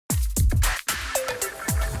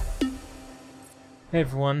Hey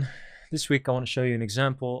everyone, this week I want to show you an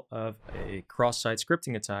example of a cross-site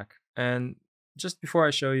scripting attack. And just before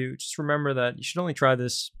I show you, just remember that you should only try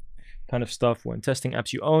this kind of stuff when testing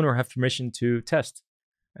apps you own or have permission to test,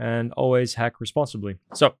 and always hack responsibly.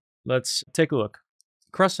 So let's take a look.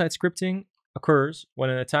 Cross-site scripting occurs when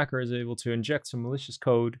an attacker is able to inject some malicious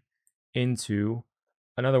code into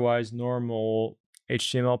an otherwise normal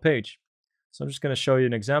HTML page. So I'm just going to show you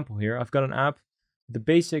an example here. I've got an app, the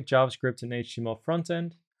basic JavaScript and HTML front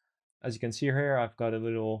end. As you can see here, I've got a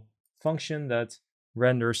little function that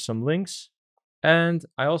renders some links. And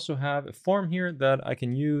I also have a form here that I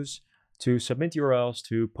can use to submit URLs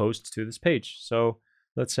to post to this page. So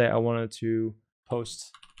let's say I wanted to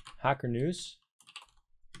post Hacker News.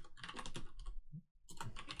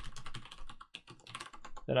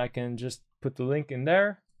 Then I can just put the link in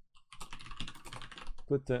there,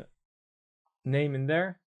 put the name in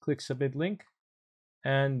there, click Submit Link,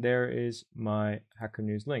 and there is my Hacker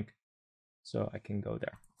News link. So I can go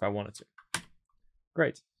there if I wanted to.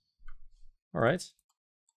 Great. All right.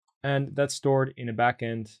 And that's stored in a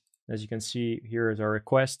backend. As you can see, here is our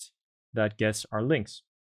request that gets our links.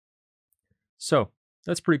 So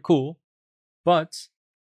that's pretty cool, but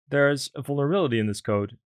there's a vulnerability in this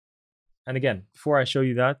code. And again, before I show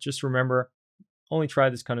you that, just remember, only try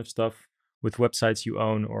this kind of stuff with websites you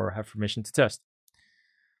own or have permission to test.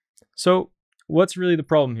 So what's really the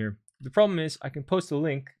problem here? The problem is I can post a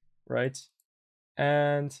link, right?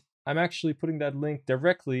 And I'm actually putting that link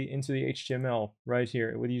directly into the HTML right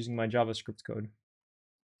here with using my JavaScript code.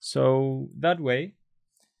 So that way,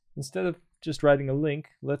 instead of just writing a link,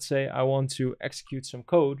 let's say I want to execute some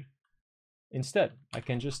code instead. I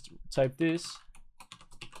can just type this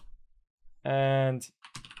and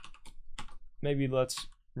maybe let's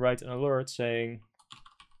write an alert saying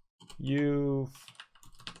you've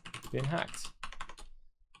been hacked.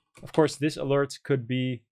 Of course, this alert could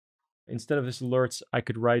be, instead of this alert, I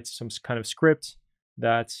could write some kind of script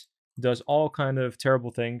that does all kind of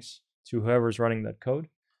terrible things to whoever's running that code.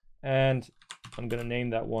 And I'm going to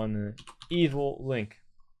name that one evil link.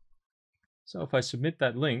 So if I submit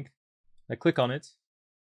that link, I click on it,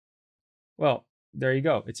 well, there you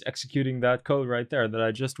go. It's executing that code right there that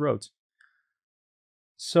I just wrote.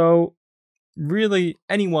 So really,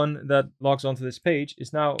 anyone that logs onto this page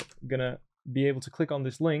is now going to be able to click on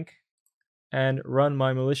this link and run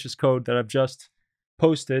my malicious code that I've just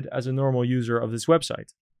posted as a normal user of this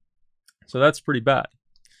website. So that's pretty bad.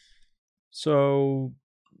 So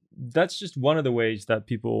that's just one of the ways that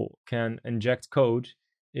people can inject code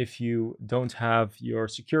if you don't have your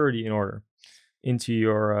security in order into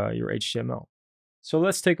your HTML. So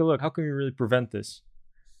let's take a look. How can we really prevent this?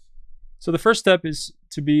 So the first step is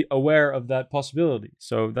to be aware of that possibility.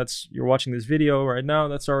 So you're watching this video right now,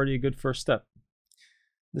 that's already a good first step.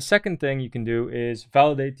 The second thing you can do is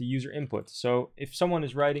validate the user input. So if someone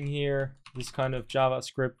is writing here this kind of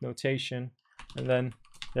JavaScript notation and then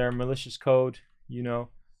their malicious code,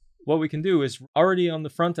 what we can do is already on the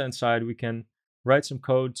front end side, we can write some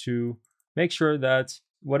code to make sure that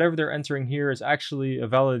whatever they're entering here is actually a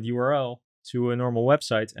valid URL to a normal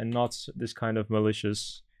website and not this kind of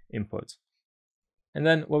malicious input. And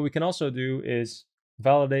then what we can also do is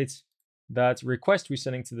validate that request we're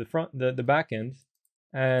sending to the backend,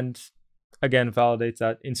 and again validate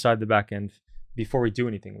that inside the backend before we do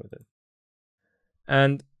anything with it.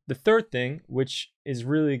 And the third thing, which is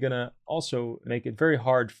really gonna also make it very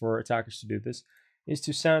hard for attackers to do this, is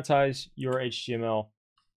to sanitize your HTML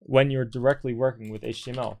when you're directly working with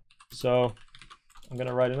HTML. So I'm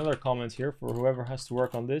gonna write another comment here for whoever has to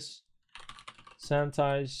work on this.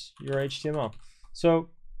 Sanitize your HTML. So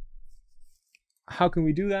how can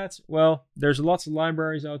we do that? Well, there's lots of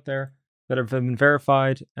libraries out there that have been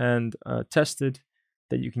verified and tested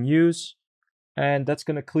that you can use, and that's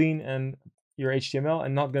going to clean your HTML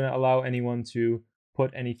and not going to allow anyone to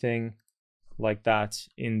put anything like that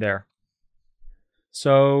in there.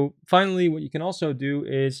 So finally, what you can also do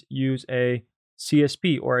is use a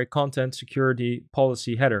CSP, or a content security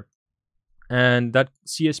policy header. And that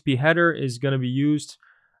CSP header is going to be used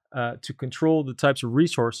to control the types of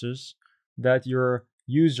resources that your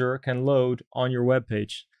user can load on your web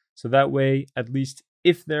page. So that way, at least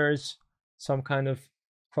if there's some kind of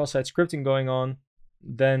cross-site scripting going on,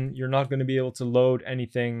 then you're not going to be able to load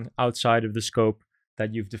anything outside of the scope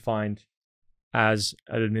that you've defined as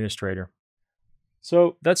an administrator.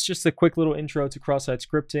 So that's just a quick little intro to cross-site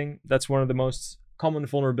scripting. That's one of the most common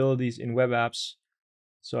vulnerabilities in web apps.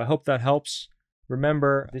 So I hope that helps.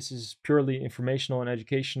 Remember, this is purely informational and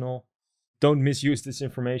educational. Don't misuse this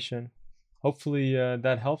information. Hopefully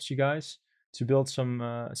that helps you guys to build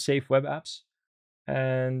some safe web apps.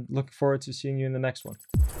 and looking forward to seeing you in the next one.